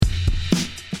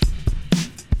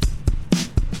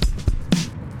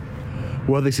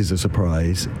Well, this is a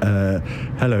surprise.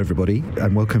 Hello, everybody,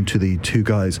 and welcome to the Two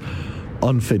Guys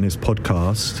on Fitness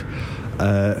podcast.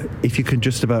 If you can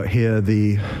just about hear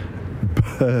the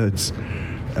birds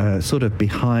sort of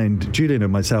behind Julian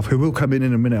and myself, who will come in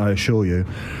a minute, I assure you,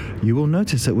 you will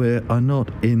notice that we are not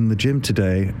in the gym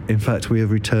today. In fact, we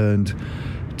have returned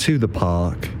to the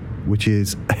park, which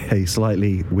is a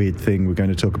slightly weird thing we're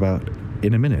going to talk about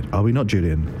in a minute. Are we not,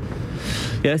 Julian?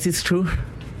 Yes, it's true.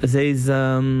 There is,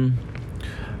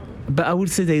 but I would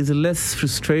say there is less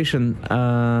frustration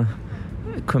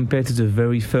compared to the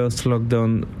very first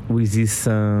lockdown with this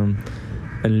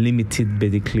unlimited,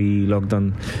 basically,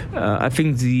 lockdown. I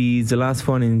think the last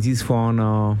one and this one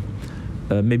are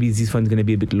maybe this one is going to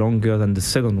be a bit longer than the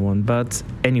second one. But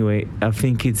anyway, I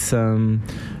think it's. I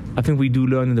think we do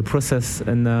learn in the process,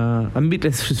 and I'm a bit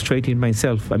less frustrated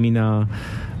myself. I mean,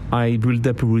 I built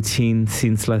up a routine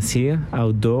since last year,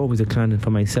 outdoor with a client and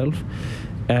for myself.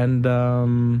 And I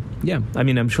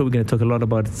mean, I'm sure we're going to talk a lot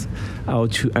about how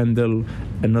to handle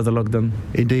another lockdown.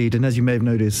 Indeed, and as you may have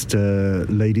noticed,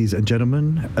 ladies and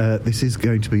gentlemen, this is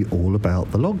going to be all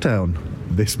about the lockdown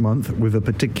this month, with a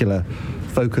particular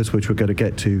focus which we're going to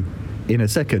get to in a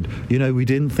second. You know, we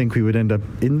didn't think we would end up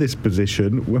in this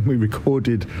position when we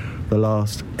recorded the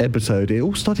last episode. It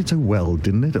all started so well,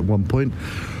 didn't it, at one point?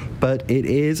 But it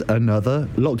is another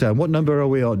lockdown. What number are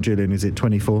we on, Julian? Is it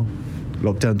 24?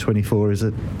 Lockdown 24, is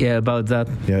it? Yeah, about that.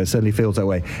 Yeah, it certainly feels that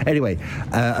way. Anyway,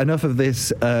 enough of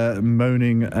this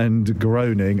moaning and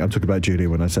groaning. I'm talking about Julia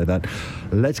when I say that.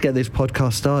 Let's get this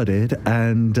podcast started,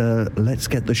 and let's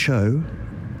get the show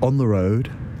on the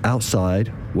road,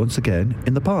 outside, once again,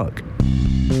 in the park.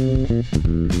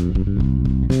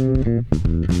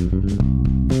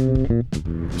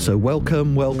 So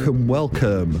welcome.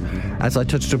 As I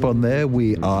touched upon there,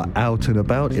 we are out and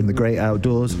about in the great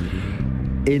outdoors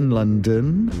in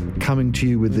London, coming to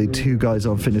you with the Two Guys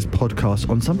on Fitness podcast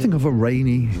on something of a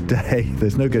rainy day.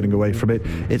 There's no getting away from it.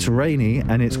 It's rainy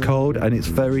and it's cold and it's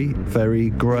very,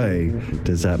 very grey.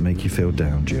 Does that make you feel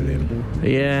down, Julian?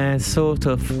 Yeah, sort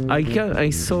of. I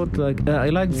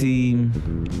like the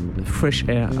fresh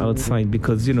air outside,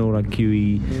 because like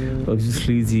you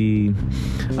obviously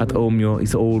at home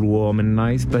it's all warm and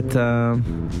nice, but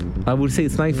I would say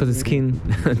it's nice for the skin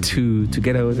to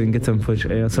get out and get some fresh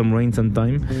air, some rain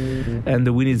sometime, and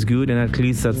the wind is good, and at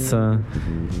least that's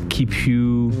keep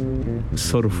you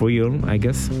sort of real, I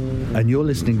guess. And you're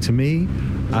listening to me,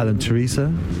 Alan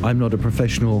Teresa. I'm not a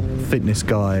professional fitness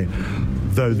guy,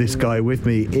 though this guy with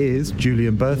me is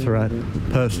Julian Bertherat,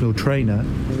 personal trainer.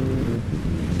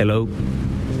 Hello.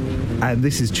 And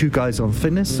this is Two Guys on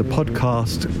Fitness, a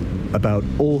podcast about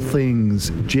all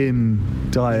things gym,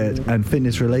 diet and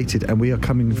fitness related, and we are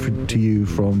coming to you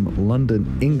from London,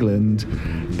 England,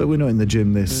 but we're not in the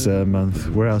gym this month.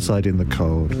 We're outside in the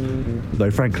cold, though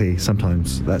frankly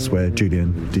sometimes that's where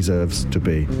Julian deserves to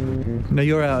be. Now,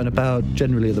 you're out and about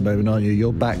generally at the moment, aren't you?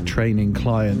 You're back training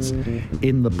clients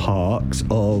in the parks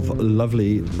of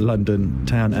lovely London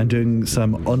town and doing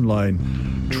some online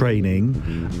training.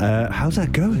 How's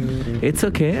that going? It's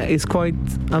okay.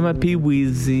 I'm happy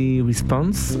with the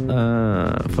response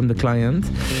from the client.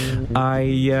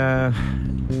 I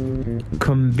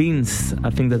convinced, I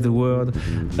think that the word,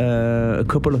 a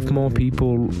couple of more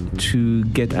people to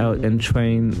get out and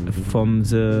train from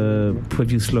the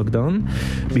previous lockdown,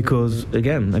 because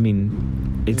again, I mean,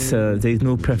 it's there is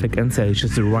no perfect answer. It's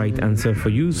just the right answer for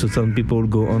you. So some people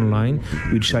go online,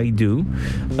 which I do.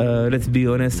 Let's be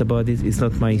honest about it. It's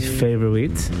not my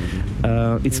favorite.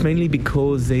 It's mainly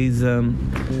because there's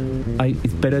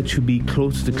it's better to be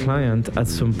close to the client at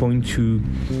some point to,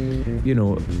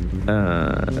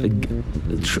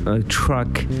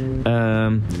 track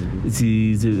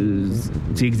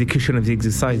the execution of the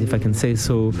exercise, if I can say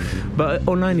so. But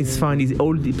online is fine. It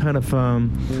all depends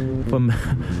from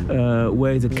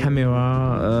where the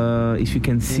camera, if you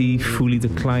can see fully the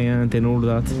client and all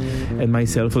that, and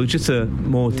myself. So it's just a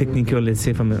more technical, let's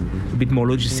say, from a bit more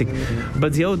logistic.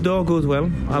 But the outdoor goes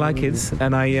well. I like it,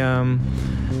 and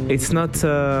it's not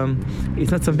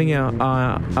something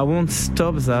I won't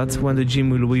stop that when the gym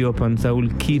will reopen. So I will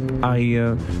keep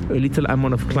a little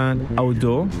amount of client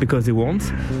outdoor because they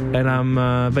want, and I'm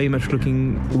very much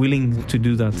willing to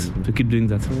do that, to keep doing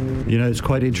that. It's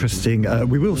quite interesting.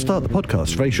 We will start the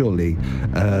podcast very shortly,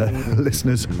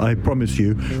 listeners, I promise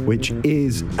you, which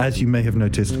is, as you may have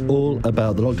noticed, all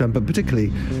about the lockdown, but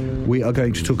particularly we are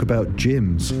going to talk about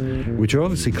gyms, which are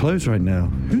obviously closed right now.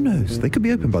 Who knows? They could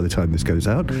be open by the time this goes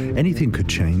out. Anything could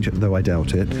change, though I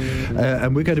doubt it.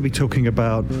 And we're going to be talking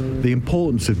about the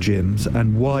importance of gyms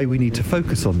and why we need to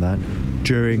focus on that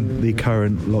during the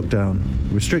current lockdown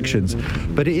restrictions.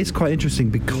 But it is quite interesting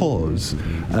because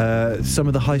some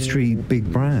of the high street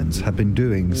big brands have been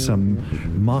doing some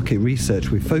market research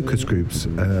with focus groups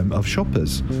of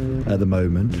shoppers at the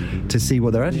moment to see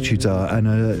what their attitudes are, and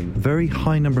a very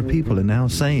high number of people are now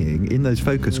saying in those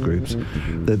focus groups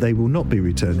that they will not be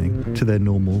returning to their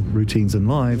normal routines and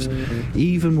lives,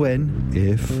 even when,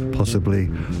 if possibly,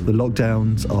 the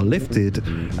lockdowns are lifted,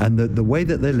 and that the way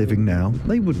that they're living now,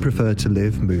 they would prefer to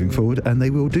live moving forward, and they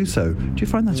will do so. Do you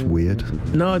find that's weird?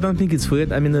 No, I don't think it's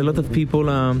weird. I mean, a lot of people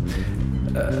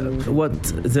what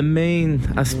the main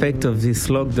aspect of this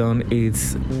lockdown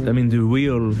is, I mean,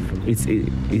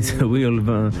 it's a real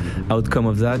outcome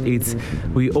of that. It's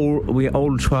we are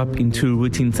all trapped into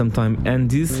routine sometime, and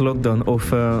this lockdown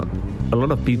offer a lot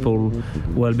of people,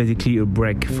 well, basically a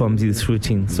break from this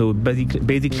routine. So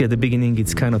basically at the beginning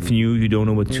it's kind of new, you don't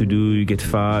know what to do, you get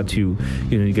fat, you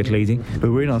get lazy.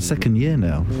 But we're in our second year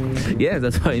now. Yeah,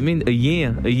 that's what I mean.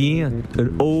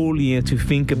 An whole year to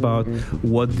think about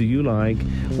what do you like,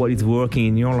 what is working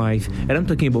in your life. And I'm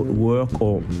talking about work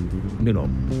or,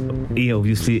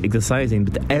 obviously exercising,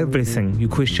 but everything. You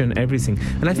question everything.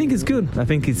 And I think it's good. I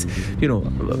think it's,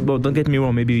 well, don't get me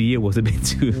wrong, maybe a year was a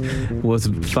bit was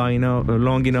fine enough,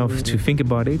 long enough to think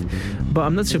about it. But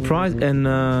I'm not surprised, and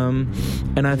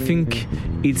I think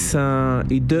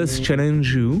it does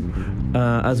challenge you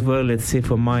as well, let's say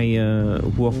from my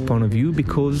work point of view,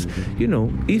 because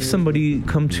if somebody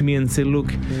come to me and say,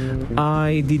 look,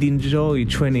 I did enjoy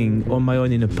training on my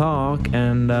own in a park,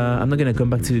 and I'm not going to come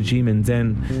back to the gym and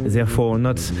then therefore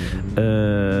not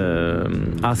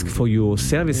ask for your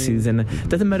services, and it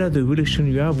doesn't matter the relation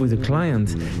you have with the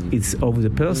client, it's or with the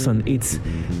person, it's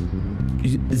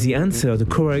the answer, the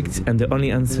correct and the only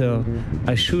answer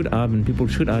I should have and people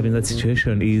should have in that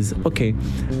situation is, okay,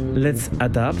 let's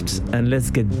adapt and let's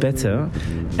get better.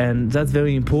 And that's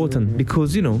very important,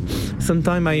 because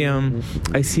sometimes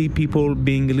I see people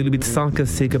being a little bit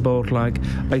sarcastic about, like,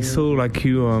 I saw like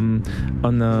you on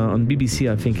BBC,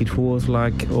 I think it was,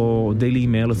 like, or Daily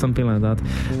Mail or something like that,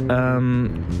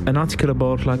 an article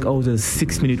about like, oh, the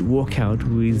 6-minute workout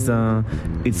with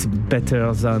it's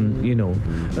better than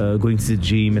going to the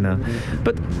gym, and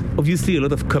but obviously a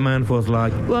lot of comment was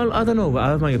like, well, I don't know, I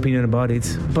have my opinion about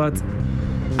it, but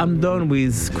I'm done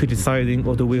with criticizing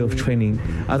other way of training.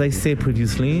 As I said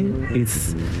previously,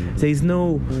 there is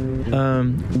no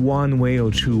one way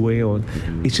or two way, or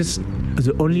it's just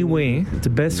the only way, the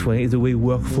best way is the way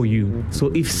work for you.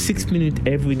 So if 6 minutes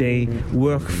every day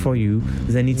work for you,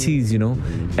 then it is,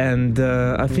 And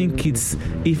I think it's,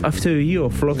 if after a year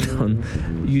of lockdown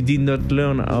you did not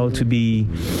learn how to be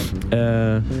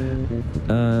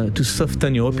to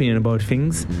soften your opinion about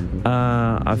things,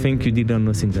 I think you did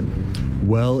nothing then.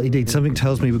 Well, indeed, something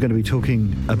tells me we're going to be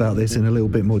talking about this in a little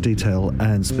bit more detail,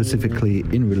 and specifically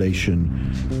in relation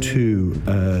to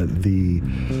the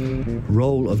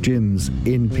role of gyms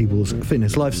in people's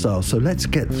fitness lifestyle. So let's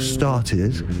get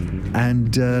started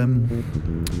and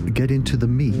get into the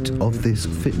meat of this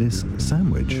fitness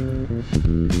sandwich.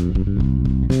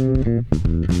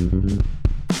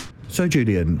 So,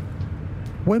 Julian,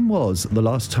 when was the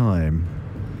last time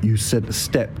you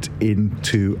stepped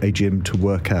into a gym to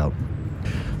work out?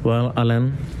 Well,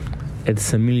 Alan,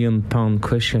 it's £1 million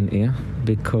question here,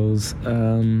 because,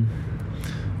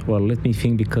 let me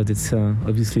think, because it's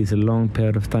obviously it's a long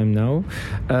period of time now.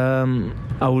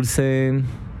 I would say,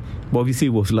 obviously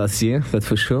it was last year, that's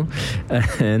for sure,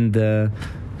 and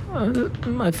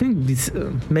I think this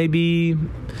maybe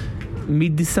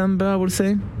mid-December, I would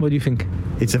say. What do you think?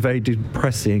 It's a very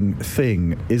depressing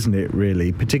thing, isn't it,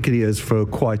 really? Particularly as for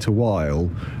quite a while,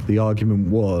 the argument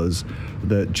was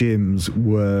that gyms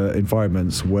were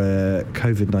environments where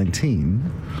COVID-19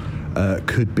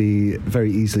 could be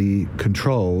very easily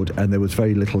controlled, and there was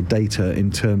very little data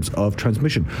in terms of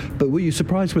transmission. But were you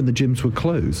surprised when the gyms were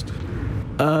closed?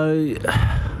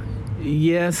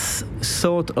 Yes,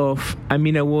 sort of. I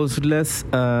mean, I was less...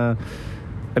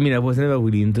 I was never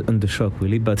really under shock,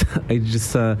 really, but I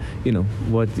just,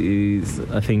 what is,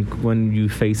 I think when you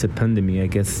face a pandemic, I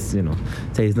guess,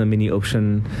 there is not many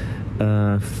options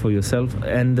for yourself.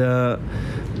 And,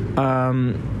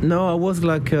 no, I was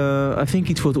like, I think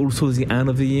it was also the end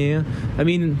of the year. I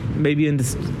mean, maybe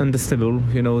understandable,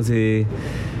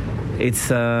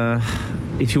 it's,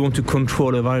 if you want to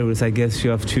control a virus, I guess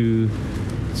you have to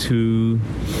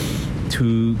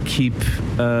keep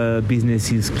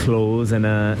businesses closed,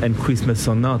 and Christmas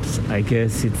or not, I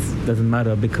guess it doesn't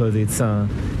matter, because it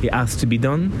has to be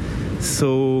done.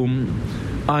 So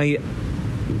I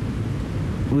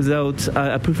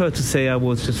prefer to say I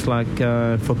was just like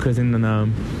focusing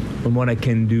on on what I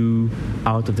can do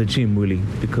out of the gym, really,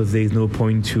 because there is no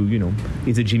point to,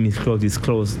 if the gym is closed, it's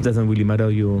closed. Doesn't really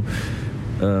matter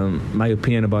my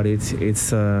opinion about it.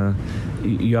 It's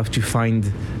you have to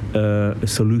find a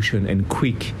solution, and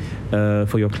quick,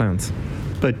 for your clients.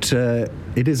 But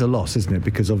it is a loss, isn't it?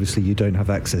 Because obviously you don't have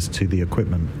access to the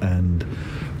equipment and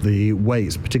the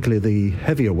weights, particularly the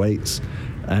heavier weights,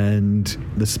 and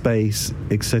the space,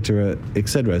 etc.,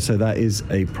 etc. So that is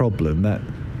a problem. That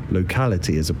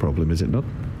locality is a problem, is it not?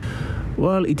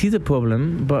 Well, it is a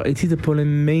problem, but it is a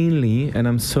problem mainly, and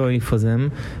I'm sorry for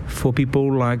them, for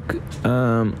people like,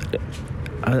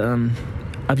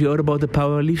 have you heard about the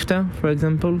power lifter, for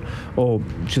example? Or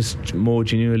just more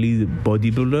generally the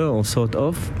bodybuilder, or sort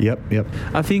of? Yep.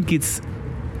 I think it's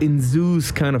in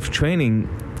those kind of training,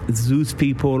 those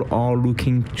people are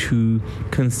looking to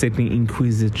constantly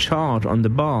increase the charge on the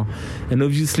bar. And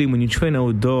obviously when you train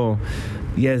outdoor,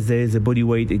 yes, there is a body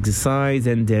weight exercise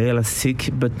and they're elastic,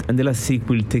 but an elastic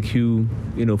will take you,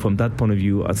 from that point of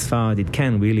view, as far as it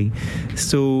can, really.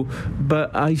 So,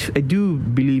 but I do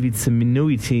believe it's a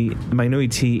minority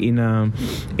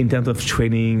in terms of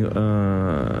training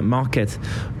market,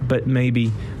 but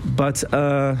maybe. But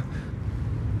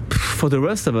for the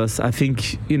rest of us, I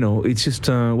think, it's just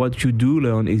what you do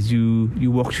learn is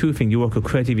you work through things, you work on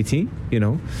creativity,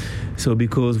 So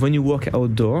because when you work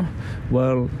outdoor,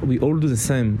 well, we all do the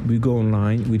same. We go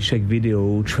online, we check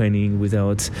video training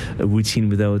without a routine,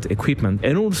 without equipment.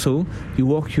 And also, you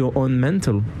work your own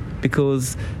mental.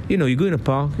 Because, you go in a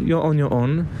park, you're on your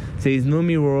own. There is no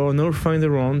mirror, no friend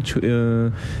around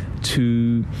to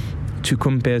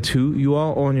compare to. You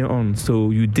are on your own,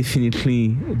 so you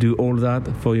definitely do all that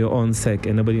for your own sake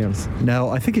and nobody else. Now,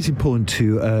 I think it's important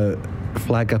to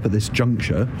flag up at this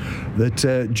juncture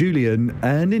that Julian,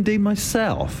 and indeed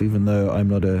myself, even though I'm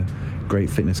not a great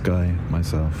fitness guy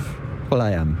myself, well,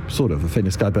 I am sort of a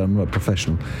fitness guy, but I'm not a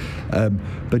professional,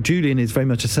 but Julian is very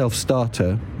much a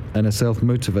self-starter and a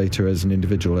self-motivator as an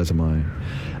individual, as am I,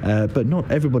 but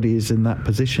not everybody is in that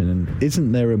position. And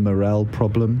isn't there a morale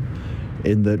problem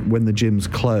in that when the gyms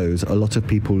close, a lot of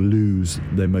people lose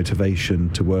their motivation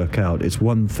to work out? It's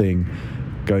one thing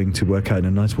going to work out in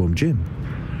a nice warm gym,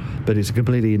 but it's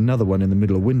completely another one in the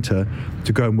middle of winter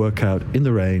to go and work out in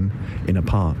the rain in a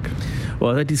park.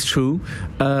 Well, that is true.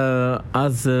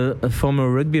 As a former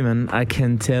rugbyman, I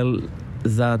can tell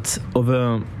that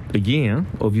over a year,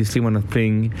 obviously when I'm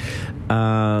playing,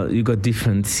 you got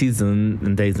different season,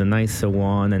 and there's a nicer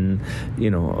one, and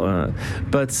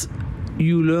but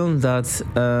you learn that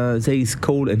there is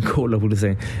cold and cold, I would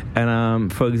say.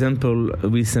 And for example,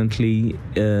 recently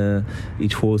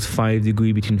it was 5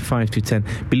 degrees, between 5 to 10.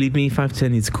 Believe me, 5 to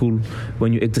 10 is cool.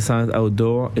 When you exercise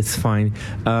outdoor, it's fine.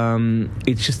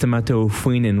 It's just a matter of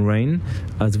wind and rain,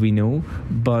 as we know.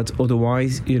 But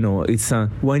otherwise, it's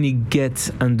when you get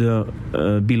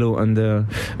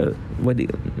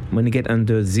when you get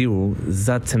under zero,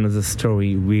 that's another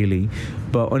story, really.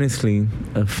 But honestly,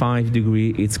 5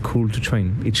 degrees, it's cool to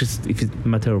train. It's just if it's a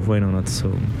matter of rain or not.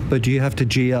 So. But do you have to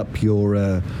G up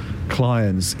your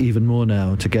clients even more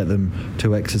now to get them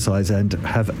to exercise, and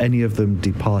have any of them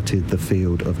departed the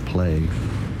field of play?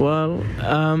 Well,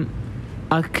 I'm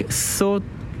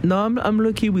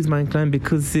lucky with my client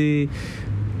because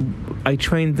I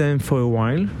trained them for a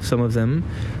while, some of them,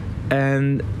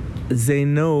 and they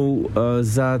know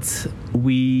that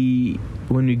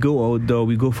when we go outdoor,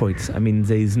 we go for it. I mean,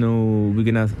 we're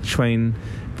gonna train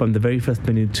from the very first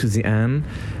minute to the end.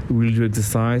 We'll do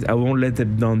exercise. I won't let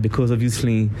them down, because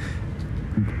obviously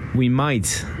we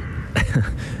might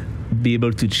be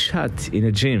able to chat in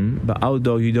a gym, but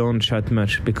outdoor you don't chat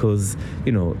much because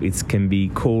it can be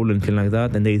cold and things like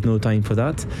that, and there is no time for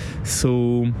that.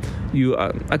 So you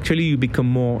become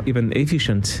more even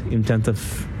efficient in terms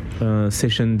of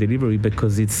session delivery,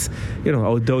 because it's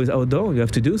outdoor is outdoor. You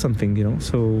have to do something,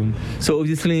 so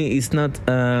obviously it's not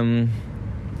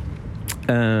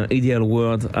ideal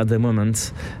world at the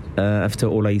moment. After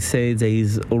all I say, there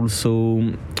is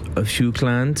also a few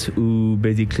clients who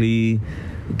basically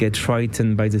get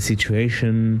frightened by the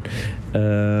situation.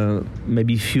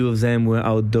 Maybe few of them were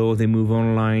outdoor, they move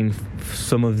online.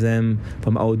 Some of them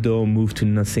from outdoor move to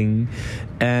nothing,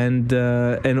 and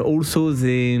also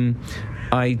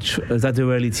that's the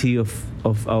reality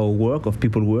of our work, of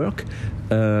people work.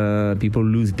 People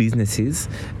lose businesses,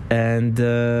 and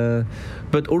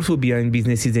but also behind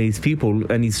businesses there is people,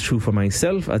 and it's true for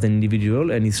myself as an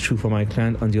individual, and it's true for my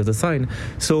client on the other side.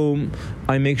 So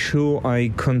I make sure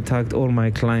I contact all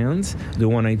my clients, the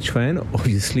one I train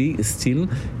obviously still,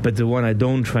 but the one I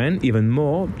don't train even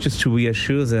more, just to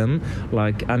reassure them,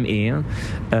 like, I'm here,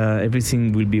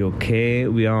 everything will be okay.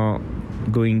 We are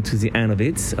going to the end of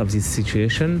this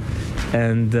situation.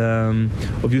 And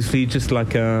obviously, just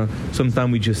like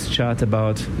sometimes we just chat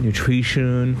about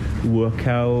nutrition,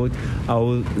 workout,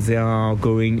 how they are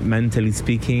going mentally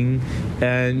speaking,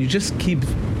 and you just keep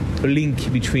a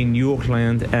link between your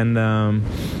client and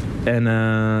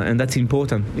that's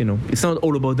important. It's not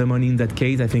all about the money in that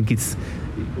case. I think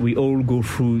we all go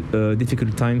through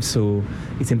difficult times, so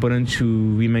it's important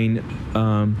to remain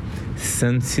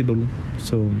sensible.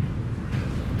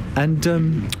 And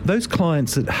those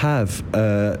clients that have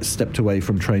stepped away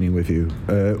from training with you,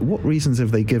 what reasons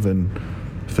have they given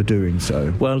for doing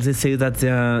so? Well, they say that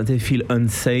they feel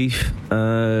unsafe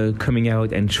coming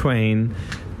out and train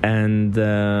and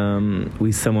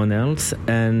with someone else,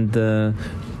 and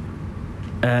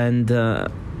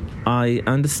I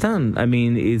understand. I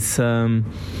mean, it's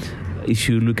if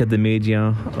you look at the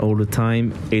media all the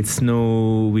time, it's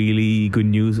no really good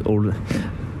news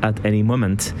at any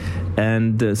moment.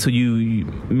 And so you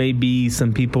maybe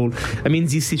some people, I mean,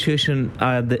 this situation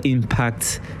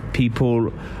impacts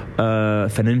people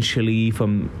financially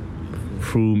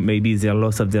through maybe their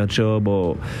loss of their job,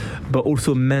 but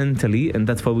also mentally, and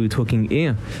that's why we're talking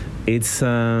here. It's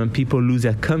people lose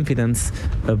their confidence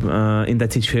in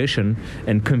that situation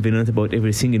and confident about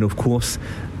everything, and of course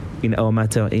in our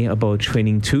matter here about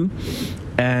training too.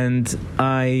 And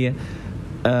I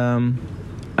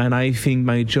think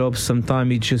my job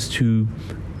sometimes is just to,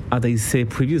 as I said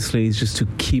previously, is just to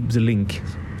keep the link.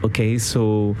 Okay,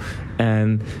 so,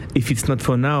 and if it's not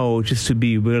for now, just to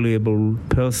be a reliable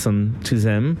person to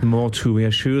them, more to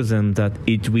reassure them that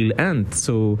it will end.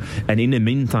 So, and in the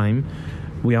meantime,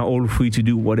 we are all free to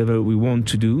do whatever we want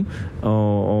to do,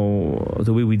 or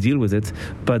the way we deal with it.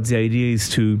 But the idea is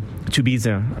to be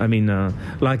there. I mean,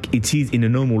 like it is in a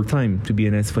normal time, to be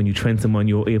honest. When you train someone,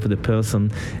 you're here for the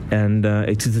person, and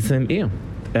it is the same here.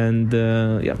 And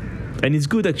and it's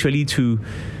good actually to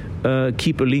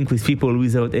keep a link with people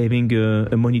without having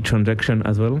a money transaction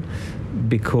as well,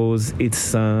 because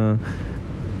it's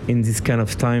in this kind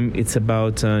of time, it's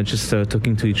about just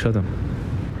talking to each other.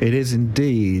 It is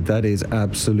indeed. That is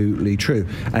absolutely true.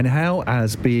 And how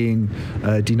has being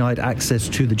denied access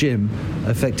to the gym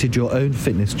affected your own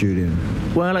fitness, Julian?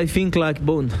 Well, I think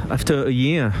after a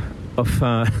year of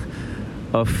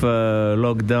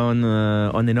lockdown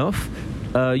on and off,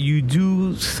 you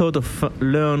do sort of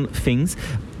learn things.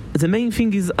 The main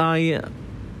thing is I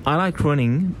like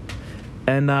running,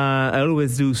 and I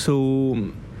always do.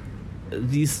 So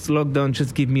this lockdown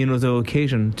just gave me another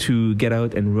occasion to get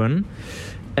out and run.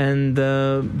 And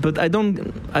but I don't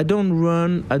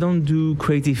run. I don't do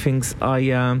crazy things.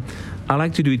 I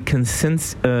like to do it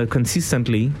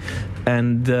consistently,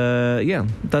 and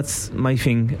that's my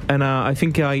thing. And I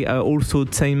think I also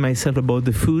train myself about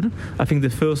the food. I think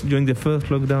during the first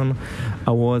lockdown,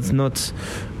 I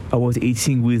was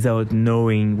eating without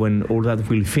knowing when all that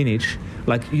will finish.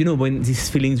 Like, when these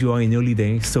feelings, you are in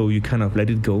holiday, so you kind of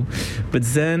let it go. But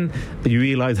then you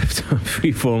realize after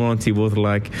 3-4 months, it was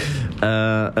like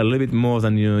a little bit more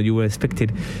than you were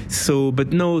expected. So,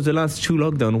 but no, the last 2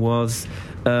 lockdown was,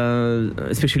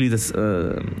 especially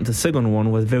the second one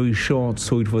was very short,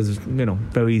 so it was,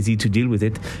 very easy to deal with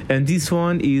it. And this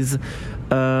one is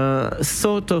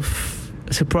sort of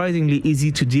surprisingly easy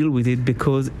to deal with it,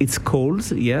 because it's cold,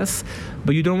 yes,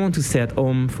 but you don't want to stay at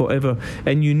home forever,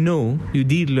 and you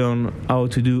did learn how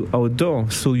to do outdoor,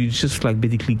 so you just like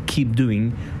basically keep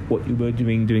doing what you were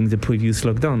doing during the previous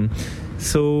lockdown.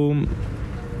 So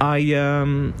I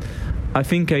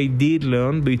think I did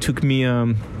learn, but it took me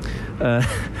the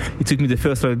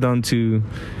first lockdown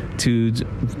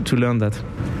to learn that.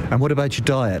 And what about your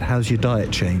diet? How's your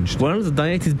diet changed? Well, the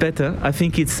diet is better. I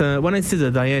think it's when I say the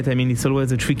diet, I mean it's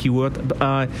always a tricky word. But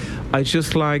I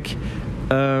just like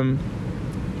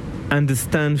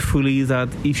understand fully that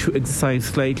if you exercise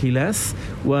slightly less,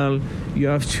 well, you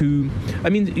have to. I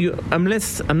mean, I'm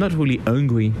not really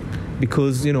hungry,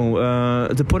 because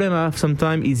the problem I have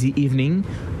sometimes is the evening.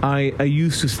 I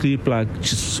used to sleep like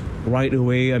just right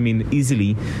away, I mean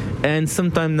easily, and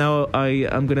sometimes now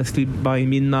I'm gonna sleep by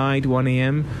midnight, 1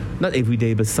 a.m. Not every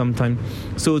day, but sometimes.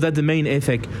 So that's the main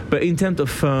effect. But in terms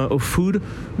of food,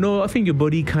 no, I think your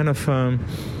body kind of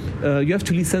you have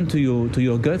to listen to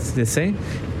your guts, they say,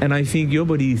 and I think your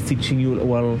body is teaching you,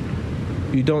 well,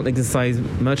 you don't exercise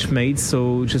much, mate,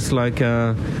 so just like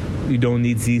you don't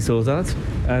need this or that.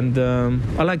 And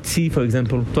I like tea, for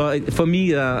example. So for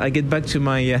me, I get back to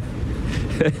my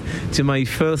to my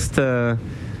first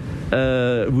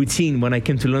routine when I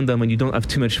came to London, when you don't have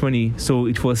too much money. So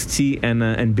it was tea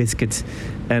and biscuits,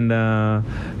 and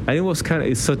it was kind of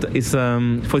it's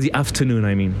for the afternoon.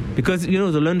 I mean, because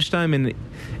the lunchtime and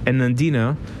then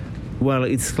dinner, well,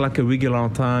 it's like a regular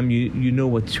time. You know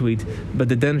what to eat, but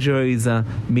the danger is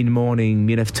mid-morning,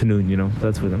 mid-afternoon.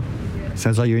 That's with them.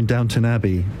 Sounds like you're in Downton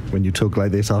Abbey when you talk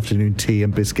like this. Afternoon tea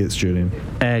and biscuits, Julian.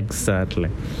 Exactly.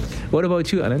 What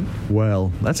about you, Alan?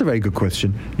 Well, that's a very good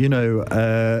question.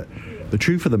 The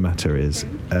truth of the matter is,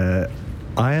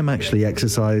 I am actually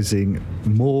exercising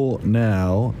more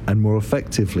now and more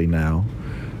effectively now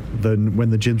than when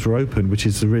the gyms were open, which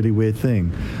is a really weird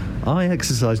thing. I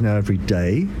exercise now every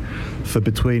day for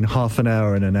between half an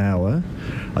hour and an hour.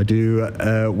 I do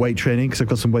weight training because I've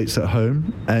got some weights at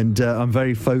home, and I'm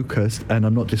very focused and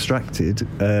I'm not distracted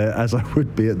as I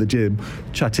would be at the gym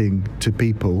chatting to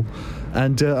people,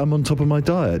 and I'm on top of my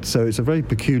diet. So it's a very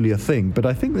peculiar thing, but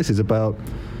I think this is about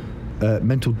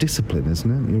mental discipline,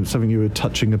 isn't it? Something you were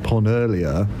touching upon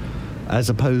earlier,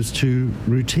 as opposed to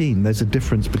routine. There's a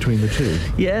difference between the two.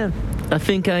 Yeah, I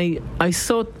think I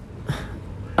thought,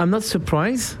 I'm not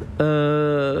surprised.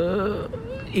 But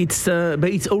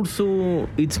it's also,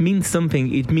 it means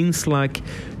something. It means like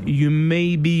you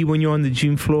maybe when you're on the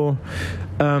gym floor,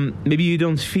 maybe you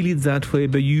don't feel it that way,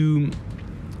 but you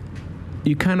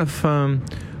kind of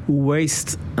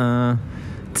waste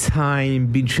time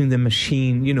between the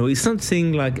machine. It's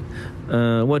something like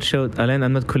watch out, Alan,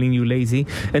 I'm not calling you lazy.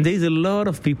 And there's a lot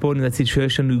of people in that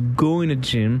situation who go in a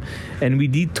gym, and we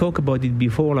did talk about it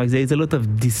before, like there's a lot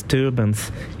of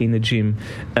disturbance in the gym.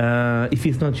 If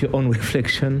it's not your own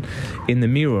reflection in the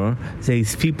mirror,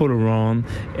 there's people around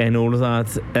and all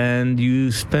that, and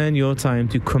you spend your time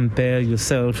to compare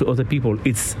yourself to other people.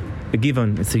 It's a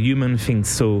given, it's a human thing,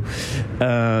 so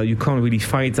you can't really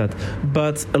fight that.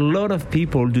 But a lot of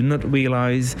people do not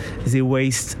realize they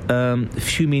waste a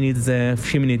few minutes there,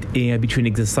 few minutes here between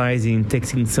exercising,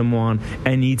 texting someone,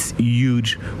 and it's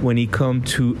huge when it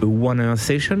comes to a 1 hour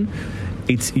session.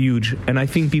 It's huge, and I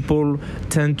think people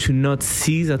tend to not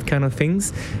see that kind of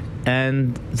things.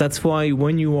 And that's why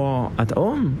when you are at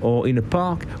home or in a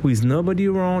park with nobody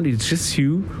around, it's just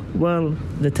you, well,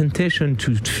 the temptation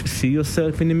to see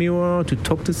yourself in the mirror, to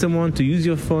talk to someone, to use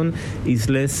your phone is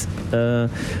less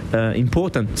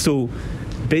important. So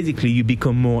basically you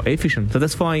become more efficient. So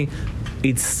that's why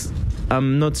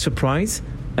I'm not surprised,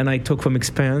 and I talk from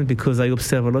experience because I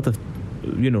observe a lot of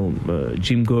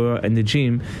gym goer in the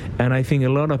gym, and I think a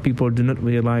lot of people do not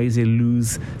realize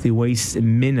they waste a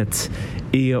minute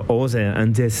here or there,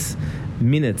 and this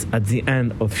minute at the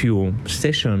end of your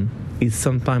session is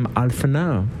sometimes half an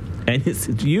hour, and it's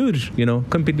huge,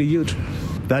 completely huge.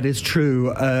 That is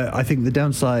true. I think the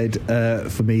downside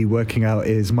for me working out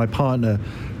is my partner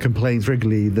complains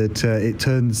regularly that it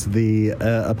turns the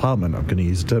apartment, I'm going to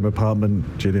use the term apartment,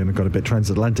 Julian, I got a bit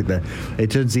transatlantic there,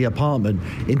 it turns the apartment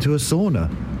into a sauna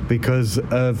because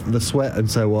of the sweat and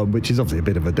so on, which is obviously a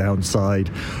bit of a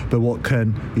downside, but what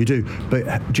can you do?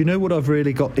 But do you know what I've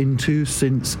really got into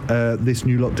since this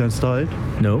new lockdown started?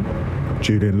 No.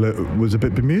 Julian was a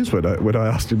bit bemused when I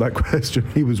asked him that question.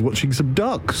 He was watching some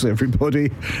ducks,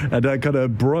 everybody, and I kind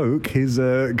of broke his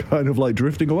kind of like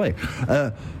drifting away.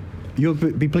 You'll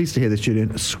be pleased to hear this,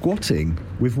 Julian. Squatting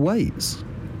with weights,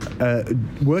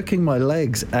 working my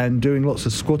legs and doing lots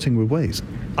of squatting with weights,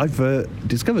 I've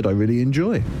discovered I really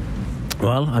enjoy.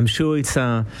 Well, I'm sure it's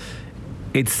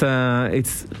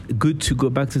good to go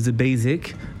back to the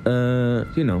basic.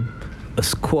 A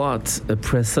squat, a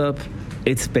press up.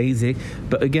 It's basic,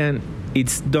 but again,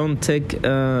 don't take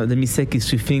the mistake is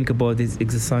to think about this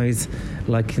exercise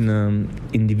like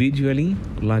individually.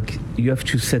 Like you have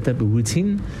to set up a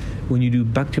routine when you do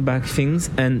back-to-back things,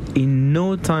 and in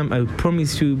no time, I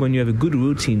promise you, when you have a good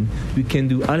routine, you can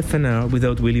do half an hour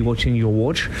without really watching your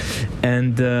watch,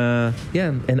 and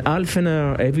half an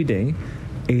hour every day.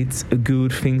 It's a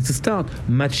good thing to start.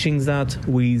 Matching that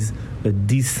with a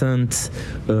decent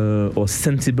or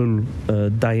sensible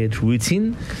diet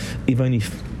routine, even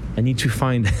if I need to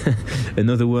find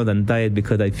another word than diet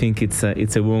because I think it's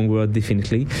a wrong word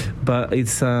definitely. But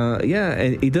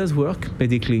it does work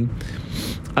basically.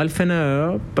 Half an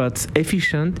hour, but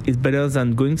efficient is better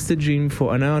than going to the gym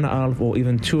for an hour and a half or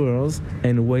even 2 hours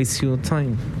and waste your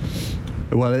time.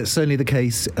 Well, it's certainly the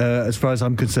case as far as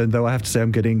I'm concerned, though I have to say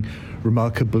I'm getting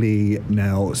remarkably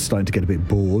now starting to get a bit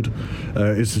bored,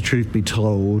 is the truth be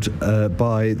told,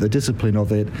 by the discipline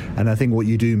of it. And I think what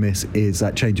you do miss is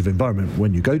that change of environment.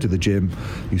 When you go to the gym,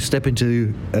 you step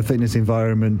into a fitness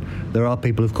environment, there are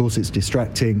people, of course, it's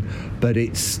distracting, but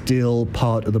it's still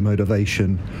part of the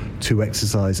motivation to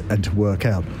exercise and to work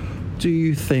out. Do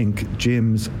you think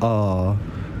gyms are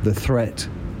the threat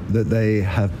that they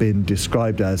have been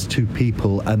described as to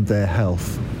people and their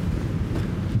health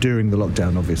during the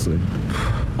lockdown, obviously?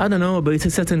 I don't know, but it's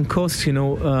a certain cost,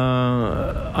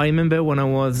 I remember when I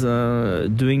was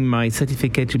doing my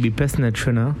certificate to be personal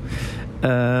trainer,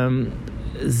 the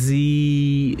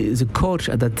coach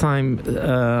at that time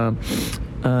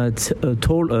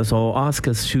told us or asked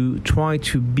us to try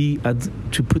to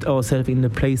put ourselves in the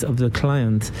place of the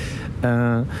client,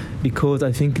 because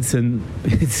I think it's a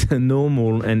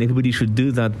normal and everybody should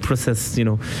do that process,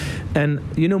 And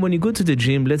when you go to the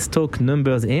gym, let's talk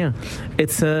numbers here.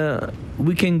 It's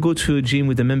we can go to a gym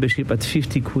with a membership at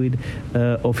 50 quid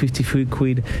or 53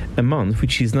 quid a month,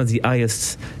 which is not the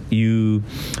highest you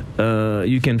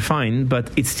can find,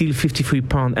 but it's still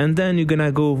 £53. And then you're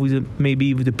gonna go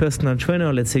maybe with a personal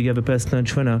trainer. Let's say you have a personal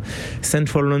trainer.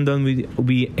 Central London will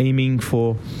be aiming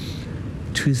for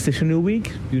 2 sessions a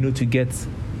week, to get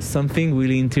something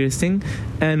really interesting.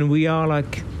 And we are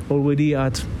already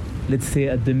at, let's say,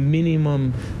 at the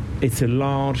minimum, it's a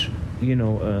large,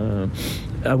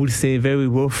 I would say very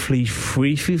roughly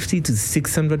 £350 to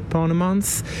 £600 a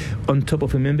month on top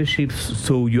of a membership.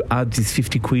 So you add this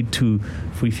 50 quid to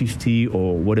 350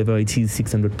 or whatever it is,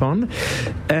 £600.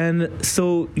 And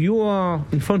so you are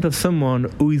in front of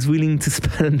someone who is willing to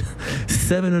spend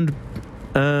 £700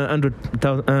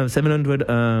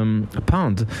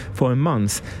 pound for a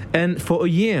month. And for a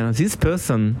year, this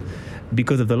person,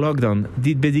 because of the lockdown,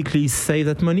 did basically save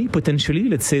that money potentially.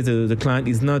 Let's say the client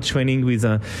is not training with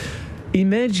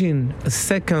imagine a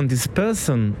second, this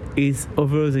person is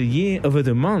over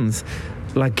the month,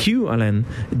 like you, Alan,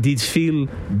 did feel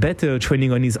better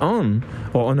training on his own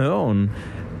or on her own.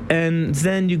 And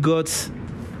then you got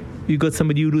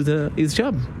somebody who do his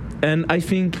job. And I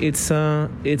think it's a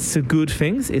good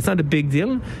thing. It's not a big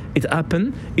deal. It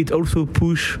happened. It also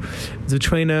pushed the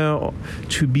trainer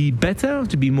to be better,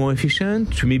 to be more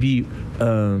efficient, to maybe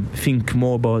think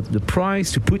more about the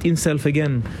price, to put himself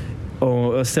again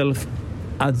or herself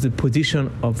at the position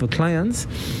of the clients.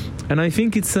 And I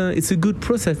think it's a good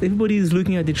process. Everybody is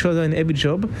looking at each other in every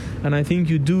job, and I think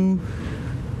you do.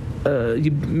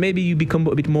 Maybe you become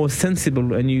a bit more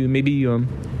sensible, and you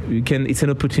can. It's an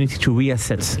opportunity to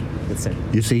reassess. Let's say.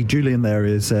 You see, Julian there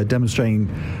is demonstrating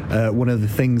one of the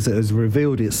things that has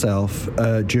revealed itself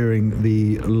during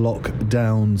the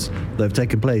lockdowns that have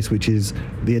taken place, which is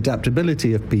the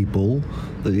adaptability of people,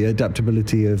 the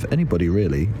adaptability of anybody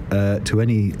really to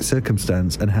any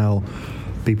circumstance, and how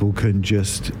people can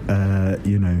just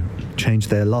change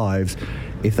their lives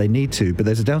if they need to. But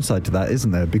there's a downside to that,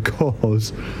 isn't there?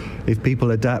 Because if people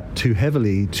adapt too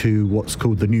heavily to what's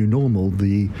called the new normal,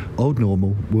 the old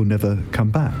normal will never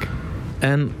come back.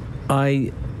 And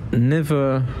I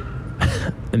never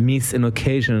miss an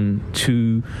occasion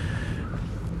to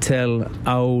tell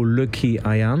how lucky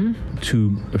I am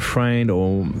to a friend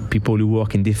or people who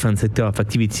work in different sector of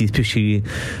activity, especially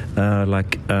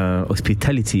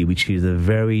hospitality, which is a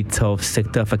very tough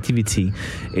sector of activity.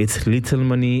 It's little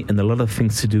money and a lot of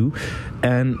things to do.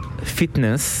 And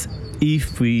fitness,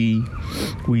 if we,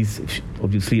 with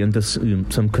obviously under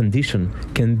some condition,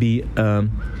 can be,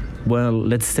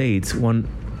 let's say it's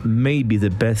maybe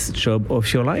the best job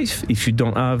of your life. If you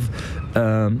don't have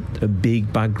a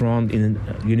big background in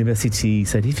university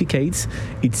certificates,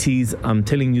 it is, I'm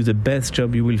telling you, the best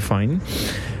job you will find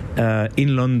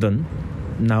in London.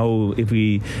 Now,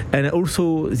 and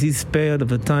also this period of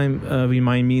the time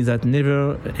remind me that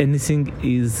nothing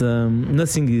is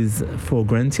for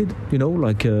granted.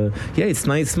 It's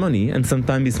nice money, and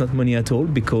sometimes it's not money at all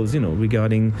because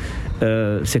regarding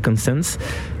circumstance.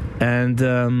 And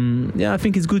I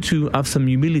think it's good to have some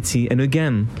humility. And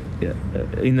again,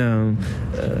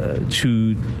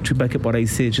 to back up what I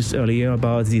said just earlier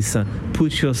about this,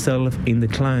 put yourself in the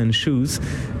client's shoes,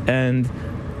 and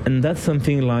that's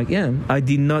something I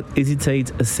did not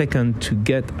hesitate a second to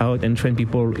get out and train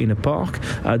people in a park.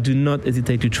 I do not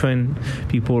hesitate to train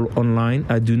people online.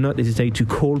 I do not hesitate to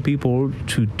call people,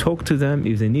 to talk to them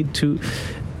if they need to.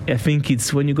 I think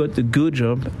it's when you got a good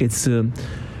job, it's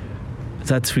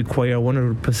that require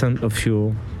 100% of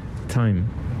your time.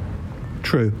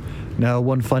 True. Now,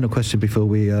 one final question before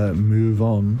we move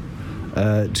on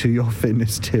to your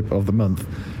fitness tip of the month.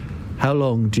 How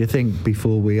long do you think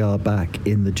before we are back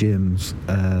in the gyms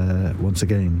once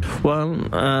again? Well,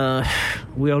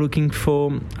 we are looking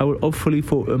for, hopefully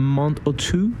for a month or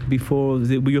two before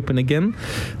they reopen again.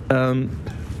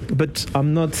 But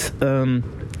I'm not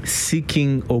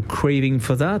seeking or craving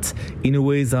for that in a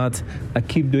way that I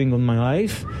keep doing on my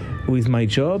life, with my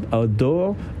job,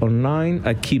 outdoor, online.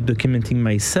 I keep documenting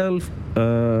myself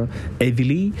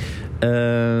heavily,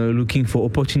 looking for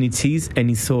opportunities,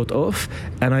 any sort of.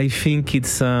 And I think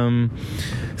it's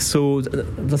so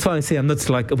that's why I say I'm not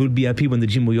like I will be happy when the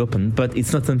gym will open, but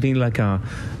it's not something like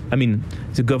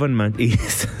the government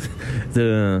is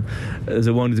the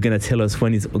one who's going to tell us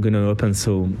when it's going to open.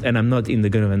 So, and I'm not in the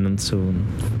government, so.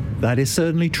 That is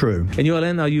certainly true. And you,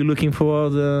 Alain, are you looking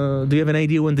forward? Do you have an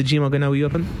idea when the gym are going to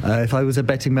reopen? If I was a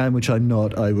betting man, which I'm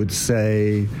not, I would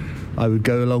say I would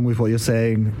go along with what you're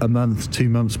saying, a month, 2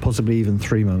 months, possibly even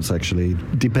 3 months, actually,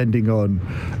 depending on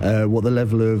what the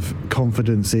level of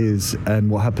confidence is and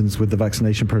what happens with the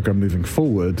vaccination program moving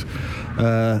forward.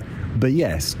 But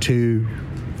yes, 2,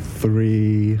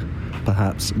 3,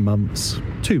 perhaps months,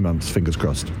 2 months, fingers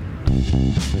crossed.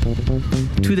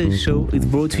 Today's show is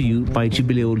brought to you by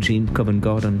Jubilee Gym, Covent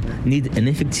Garden. Need an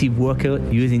effective workout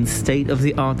using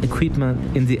state-of-the-art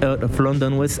equipment in the heart of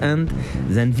London West End?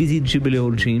 Then visit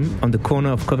Jubilee Gym on the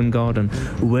corner of Covent Garden,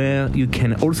 where you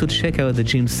can also check out the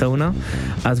gym sauna,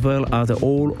 as well as a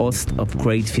whole host of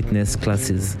great fitness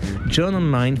classes. Join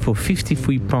online for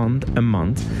 £53 a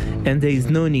month, and there is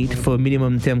no need for a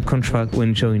minimum term contract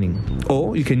when joining.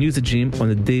 Or you can use the gym on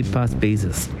a day pass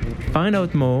basis. Find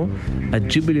out more at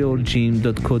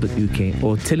jubileegym.co.uk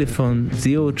or telephone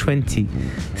 020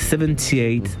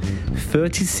 78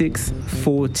 36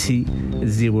 40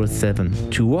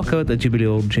 07 to work out at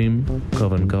Jubilee Gym,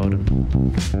 Covent Garden.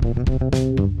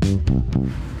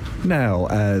 Now,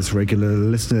 as regular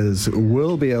listeners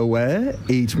will be aware,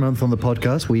 each month on the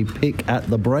podcast we pick at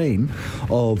the brain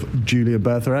of Julian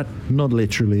Bertherat, not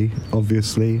literally,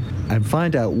 obviously, and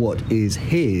find out what is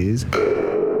his...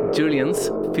 Julian's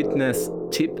fitness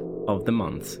tip of the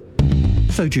month.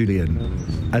 So Julian,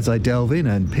 as I delve in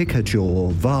and pick at your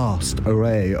vast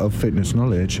array of fitness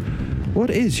knowledge, what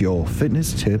is your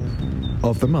fitness tip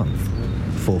of the month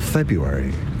for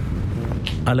February?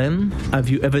 Alain, have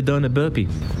you ever done a burpee?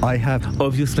 I have.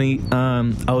 Obviously,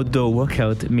 outdoor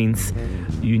workout means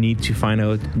you need to find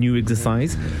out new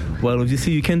exercise. Well,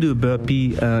 obviously, you can do a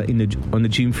burpee on the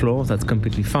gym floor. That's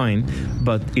completely fine,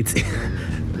 but it's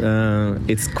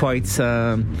quite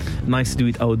nice to do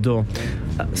it outdoor.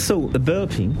 So a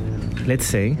burpee, let's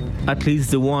say, at least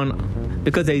the one,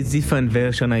 because there is different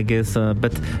version, I guess.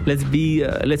 But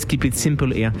let's keep it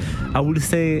simple here. I would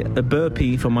say a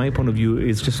burpee, from my point of view,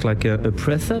 is just like a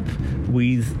press up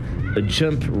with a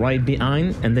jump right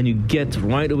behind, and then you get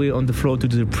right away on the floor to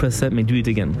do the press up and do it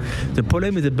again. The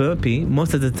problem with the burpee,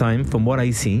 most of the time, from what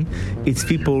I see, it's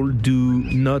people do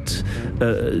not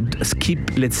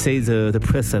skip, let's say, the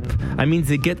press up. I mean,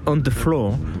 they get on the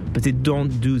floor, but they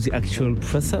don't do the actual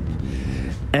press up.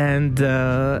 And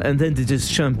then they just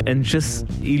jump, and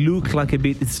it looks like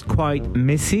it's quite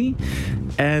messy.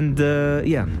 And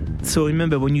so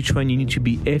remember, when you train, you need to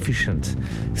be efficient.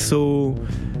 So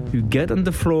you get on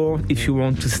the floor if you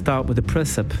want to start with the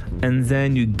press up, and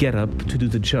then you get up to do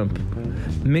the jump.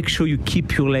 Make sure you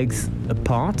keep your legs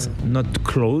apart, not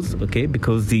close, okay?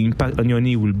 Because the impact on your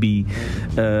knee will be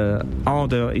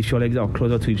harder if your legs are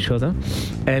closer to each other.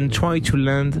 And try to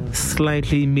land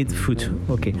slightly mid-foot,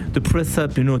 okay? The press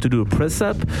up, you know how to do a press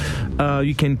up.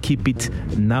 You can keep it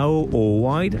narrow or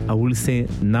wide. I will say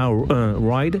narrow,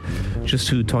 wide, just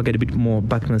to target a bit more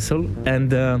back muscle.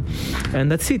 And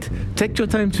that's it. Take your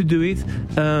time to do it.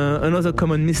 Another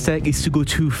common mistake is to go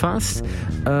too fast.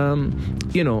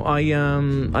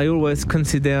 I always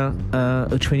consider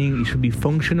a training, it should be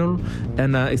functional,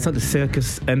 and it's not a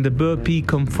circus. And the burpee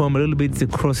come from a little bit the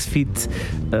CrossFit,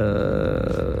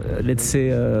 let's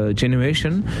say,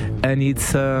 generation, and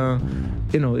it's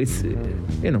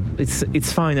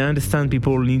fine. I understand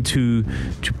people need to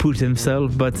push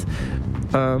themselves, but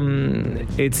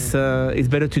it's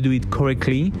better to do it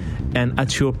correctly and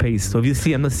at your pace. So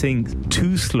obviously, I'm not saying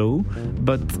too slow,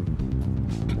 but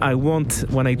I want,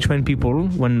 when I train people,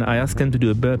 when I ask them to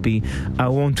do a burpee, I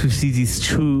want to see this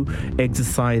true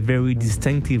exercise very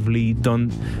distinctively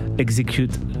done,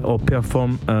 execute or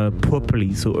perform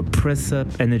properly. So a press up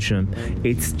and a jump.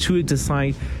 It's two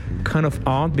exercise kind of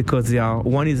hard because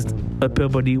one is upper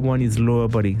body, one is lower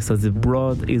body. So the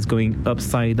broad is going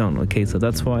upside down. Okay, so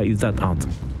that's why it's that hard.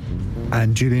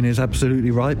 And Julian is absolutely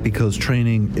right, because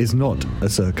training is not a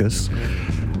circus.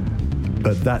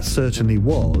 But that certainly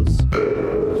was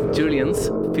Julian's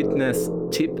fitness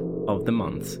tip of the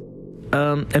month.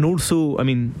 And also, I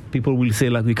mean, people will say,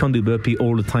 like, we can't do burpee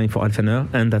all the time for half an hour,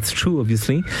 and that's true,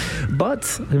 obviously.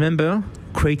 But remember,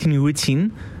 creating a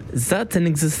routine, that's an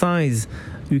exercise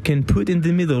you can put in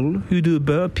the middle. You do a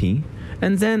burpee,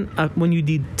 And then when you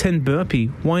did 10 burpee,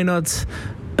 why not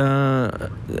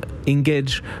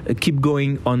engage, keep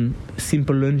going on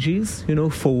simple lunges,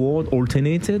 forward,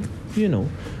 alternated,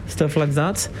 stuff like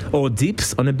that, or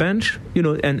dips on a bench,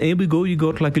 and here we go, you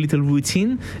got like a little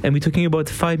routine, and we're talking about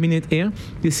 5 minutes here.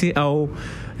 You see how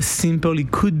simple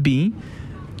it could be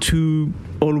to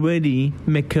already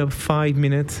make up 5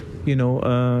 minutes,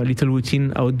 little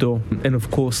routine outdoor. And of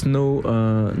course,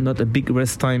 not a big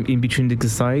rest time in between the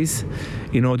exercise,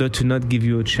 in order to not give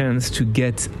you a chance to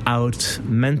get out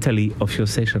mentally of your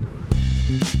session.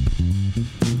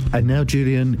 And now,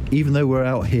 Julian, even though we're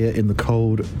out here in the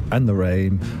cold and the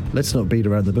rain, let's not beat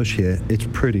around the bush here. It's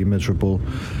pretty miserable.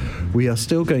 We are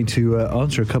still going to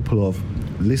answer a couple of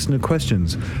listener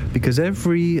questions, because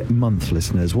every month,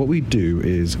 listeners, what we do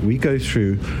is we go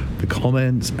through the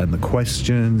comments and the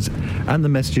questions and the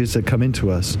messages that come into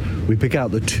us. We pick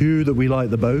out the 2 that we like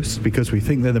the most because we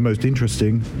think they're the most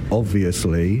interesting,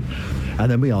 obviously, and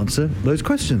then we answer those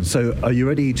questions. So are you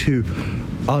ready to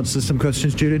answer some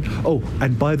questions, Julian? Oh,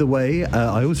 and by the way,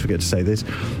 I always forget to say this.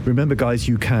 Remember, guys,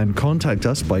 you can contact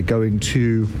us by going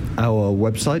to our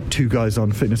website,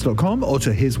 twoguysonfitness.com, or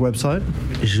to his website,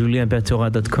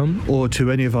 julienbertora.com, or to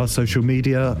any of our social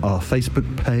media, our Facebook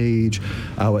page,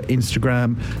 our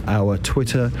Instagram, our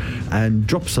Twitter, and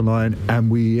drop us a line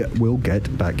and we will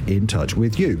get back in touch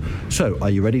with you. So, are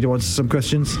you ready to answer some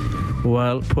questions?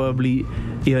 Well, probably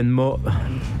even more.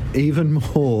 Even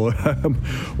more.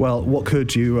 Well, what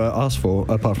could you ask for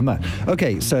apart from that?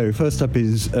 Okay, so first up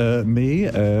is me.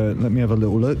 Let me have a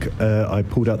little look. I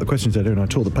pulled out the questions earlier and I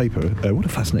tore the paper. What a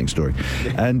fascinating story.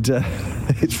 And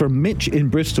it's from Mitch in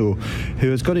Bristol, who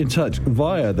has got in touch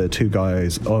via the Two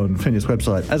Guys on Fitness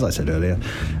website, as I said earlier.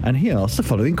 And he asked the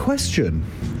following question.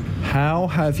 How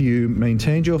have you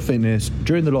maintained your fitness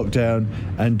during the lockdown,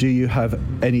 and do you have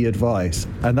any advice?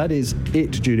 And that is it,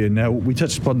 Julian. Now, we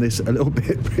touched upon this a little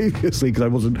bit previously because I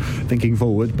wasn't thinking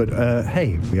forward, but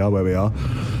hey, we are where we are.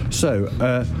 So,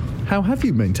 how have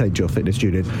you maintained your fitness,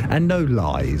 Julian? And no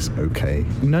lies, okay?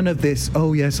 None of this,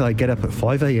 oh yes, I get up at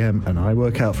 5 a.m. and I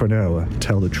work out for an hour.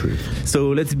 Tell the truth. So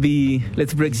let's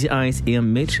break the ice here,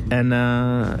 Mitch. And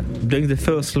during the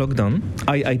first lockdown,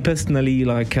 I personally,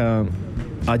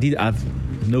 I did have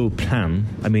no plan.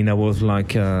 I mean, I was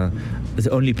the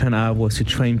only plan I had was to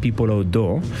train people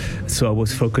outdoor. So I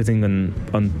was focusing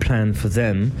on plan for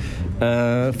them.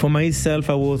 For myself,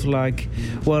 I was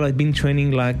I've been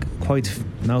training quite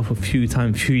now for a few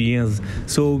years.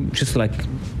 So just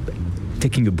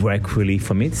taking a break really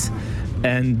from it.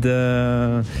 And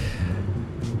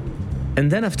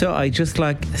then after I just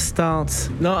I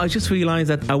just realized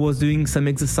that I was doing some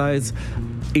exercise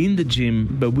in the gym,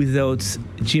 but without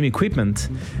gym equipment.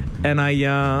 And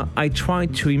I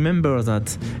tried to remember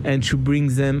that and to bring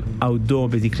them outdoor,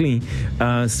 basically.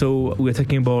 So we're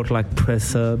talking about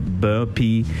press up,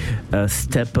 burpee,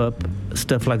 step up,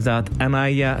 stuff like that. And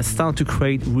I start to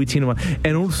create routine.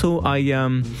 And also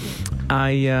I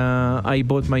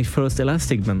bought my first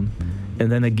elastic band. And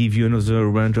then I give you another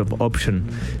range of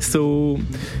options. So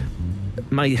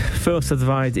my first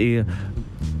advice is,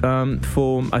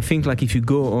 I think if you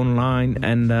go online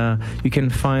and you can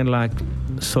find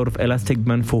sort of elastic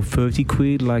band for 30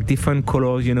 quid, different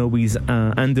colors, with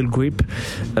handle grip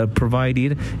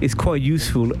provided. It's quite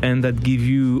useful, and that give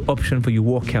you option for your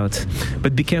workout.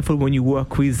 But be careful when you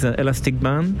work with elastic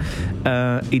band,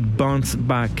 it bounces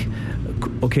back.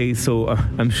 Okay, so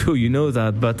I'm sure you know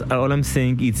that, but all I'm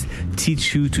saying is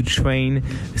teach you to train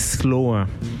slower.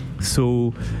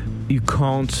 So you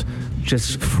can't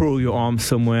just throw your arms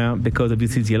somewhere, because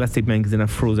obviously the elastic band is going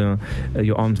to throw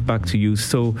your arms back to you.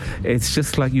 So it's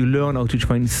just you learn how to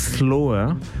train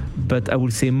slower, but I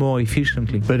would say more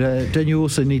efficiently. But don't you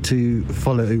also need to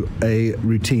follow a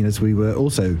routine, as we were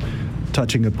also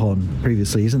touching upon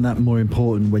previously? Isn't that more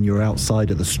important when you're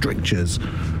outside of the strictures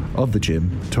of the gym,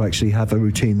 to actually have a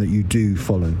routine that you do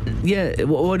follow? Yeah,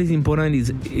 what is important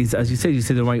is as you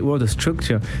said the right word, the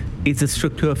structure. It's the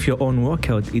structure of your own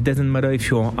workout. It doesn't matter if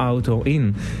you're out or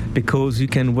in, because you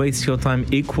can waste your time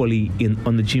equally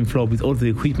on the gym floor with all the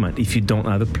equipment if you don't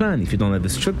have a plan, if you don't have a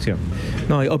structure.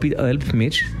 No, I hope it helped,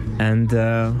 Mitch. And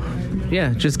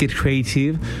just get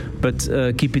creative, but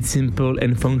keep it simple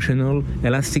and functional.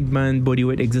 Elastic band,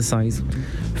 bodyweight exercise.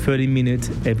 30 minutes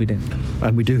every day.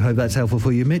 And we do hope that's helpful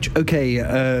for you, Mitch. Okay,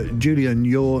 Julian,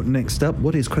 you're next up.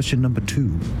 What is question number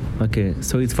 2? Okay,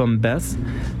 so it's from Beth,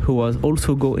 who was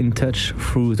also got in touch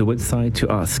through the website to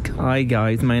ask, "Hi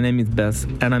guys, my name is Beth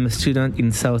and I'm a student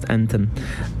in Southampton.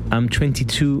 I'm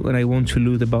 22 and I want to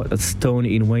lose about a stone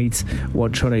in weight.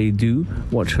 What should I do?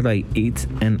 What should I eat?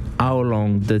 And how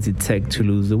long does it take to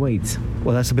lose the weight?"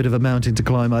 Well, that's a bit of a mountain to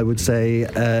climb, I would say,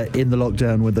 in the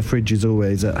lockdown where the fridge is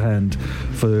always at hand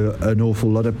for an awful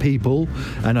lot of people.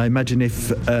 And I imagine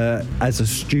if, as a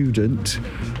student,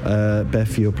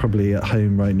 Beth, you're probably at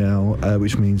home right now,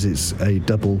 which means it's a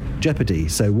double jeopardy.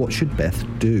 So what should Beth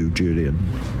do, Julian?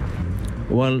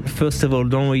 Well, first of all,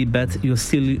 don't worry, Beth, you're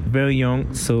still very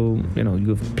young, so you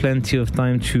have plenty of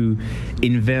time to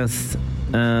invest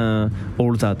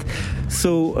all that.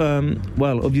 So,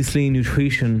 obviously,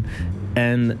 nutrition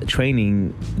and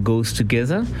training goes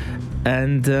together,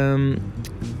 and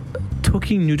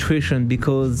talking nutrition,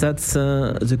 because that's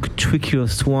the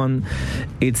trickiest one.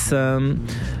 It's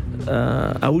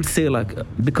I would say,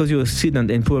 because you're a student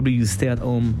and probably you stay at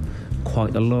home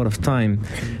quite a lot of time,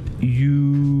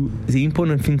 the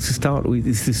important thing to start with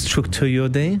is to structure your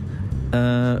day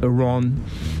around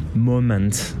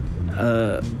moments.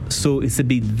 So it's a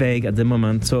bit vague at the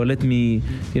moment. So let me,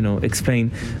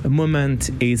 explain. A moment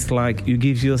is like you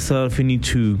give yourself, you need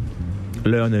to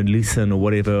learn and listen or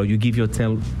whatever. You give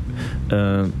yourself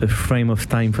a frame of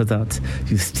time for that.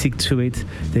 You stick to it.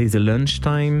 There is a lunch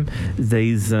time. There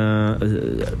is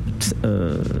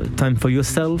time for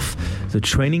yourself. The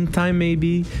training time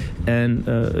maybe, and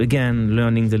again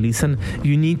learning the lesson.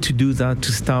 You need to do that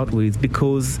to start with,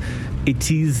 because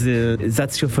it is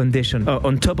that's your foundation.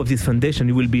 On top of this foundation,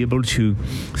 you will be able to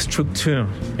structure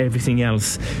everything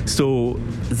else. So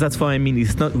that's why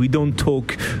it's not, we don't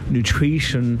talk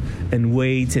nutrition and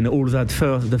weight and all that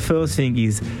first. The first thing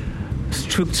is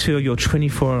structure your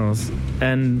 24 hours,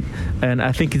 and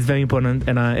I think it's very important,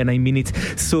 and I mean it.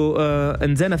 So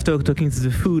and then after talking to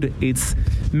the food, it's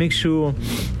make sure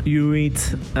you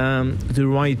eat the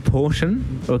right portion.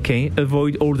 Okay,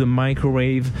 avoid all the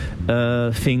microwave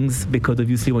things, because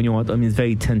obviously when you're at home, it's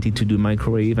very tempted to do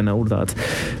microwave and all that.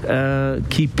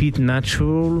 Keep it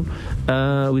natural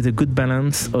with a good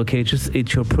balance. Okay, just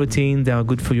eat your protein; they are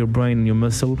good for your brain and your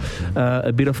muscle.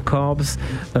 A bit of carbs,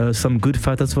 some good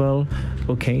fat as well.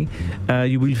 Okay,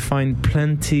 you will find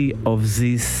plenty of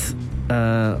this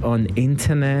on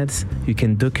internet. You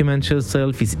can document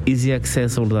yourself. It's easy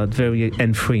access, all that, very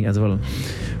and free as well.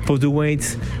 For the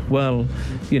weight, well,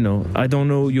 I don't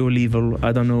know your level.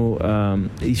 I don't know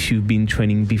if you've been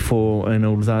training before and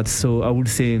all that. So I would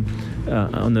say,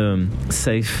 on a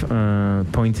safe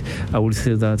point, I would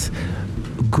say that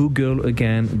Google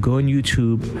again, go on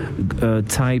YouTube,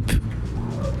 type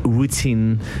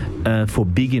routine for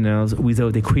beginners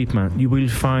without equipment. You will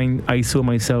find, I saw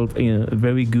myself in a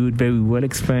very good, very well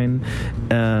explained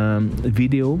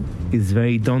video. It's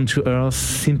very down to earth,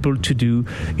 simple to do.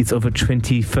 It's over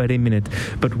 20-30 minutes,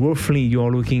 but roughly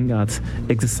you're looking at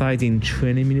exercising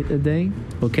 20 minutes a day.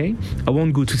 Okay, I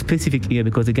won't go too specific here,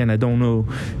 because again, I don't know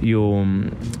your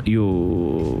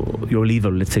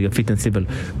level, let's say your fitness level.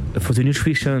 For the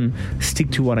nutrition,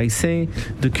 stick to what I say,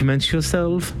 document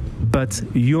yourself, but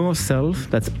yourself,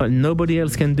 that's nobody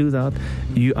else can do that.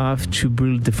 You have to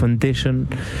build the foundation,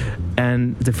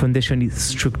 and the foundation is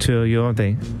structure your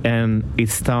day, and it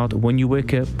starts when you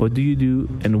wake up. What do you do,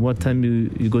 and what time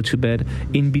you go to bed?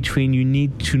 In between, you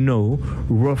need to know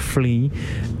roughly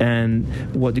and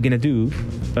what you're gonna do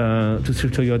to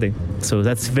structure your day. So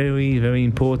that's very, very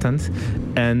important,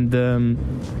 and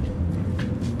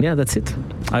that's it.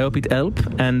 I hope it helped,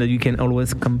 and you can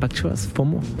always come back to us for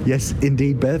more. Yes,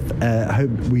 indeed, Beth.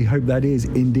 We hope that is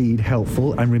indeed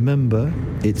helpful. And remember,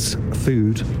 it's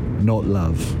food, not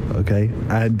love, okay?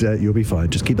 And you'll be fine.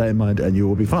 Just keep that in mind and you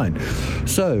will be fine.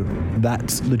 So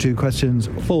that's the 2 questions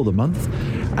for the month.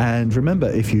 And remember,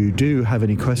 if you do have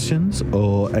any questions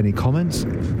or any comments,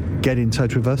 get in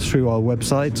touch with us through our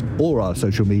website or our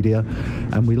social media,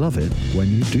 and we love it when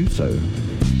you do so.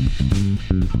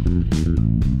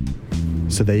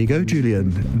 So there you go,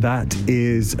 Julian. That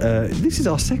is, this is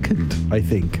our second, I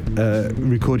think,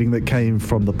 recording that came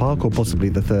from the park, or possibly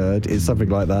the third. It's something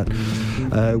like that.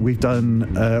 We've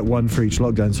done one for each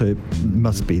lockdown, so it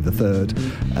must be the third.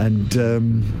 And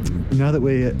now that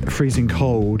we're freezing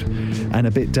cold and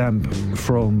a bit damp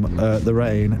from the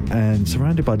rain, and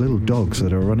surrounded by little dogs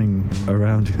that are running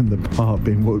around in the park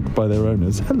being walked by their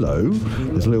owners. Hello.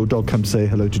 There's a little dog come say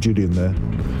hello to Julian there.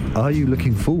 Are you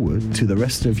looking forward to the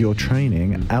rest of your training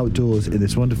training outdoors in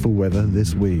this wonderful weather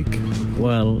this week?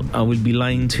 Well, I will be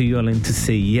lying to you, Alan, to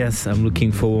say yes, I'm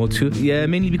looking forward to. Yeah,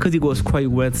 mainly because it was quite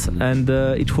wet and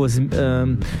it was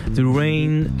the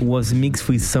rain was mixed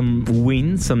with some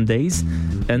wind some days,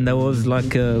 and that was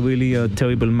like really a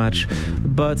terrible match.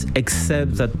 But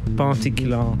except that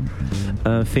particular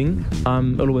thing,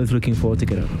 I'm always looking forward to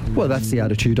get out. Well, that's the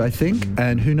attitude, I think.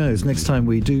 And who knows, next time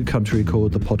we do come to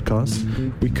record the podcast,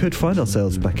 we could find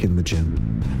ourselves back in the gym.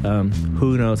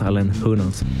 Who knows, Alan? Who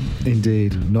knows?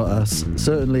 Indeed, not us,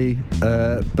 certainly.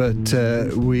 But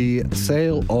we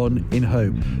sail on in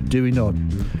hope, do we not?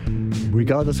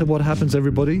 Regardless of what happens,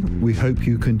 everybody, we hope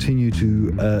you continue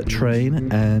to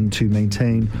train and to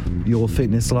maintain your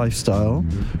fitness lifestyle,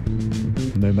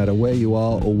 no matter where you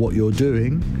are or what you're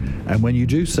doing. And when you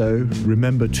do so,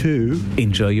 remember to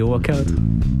enjoy your workout.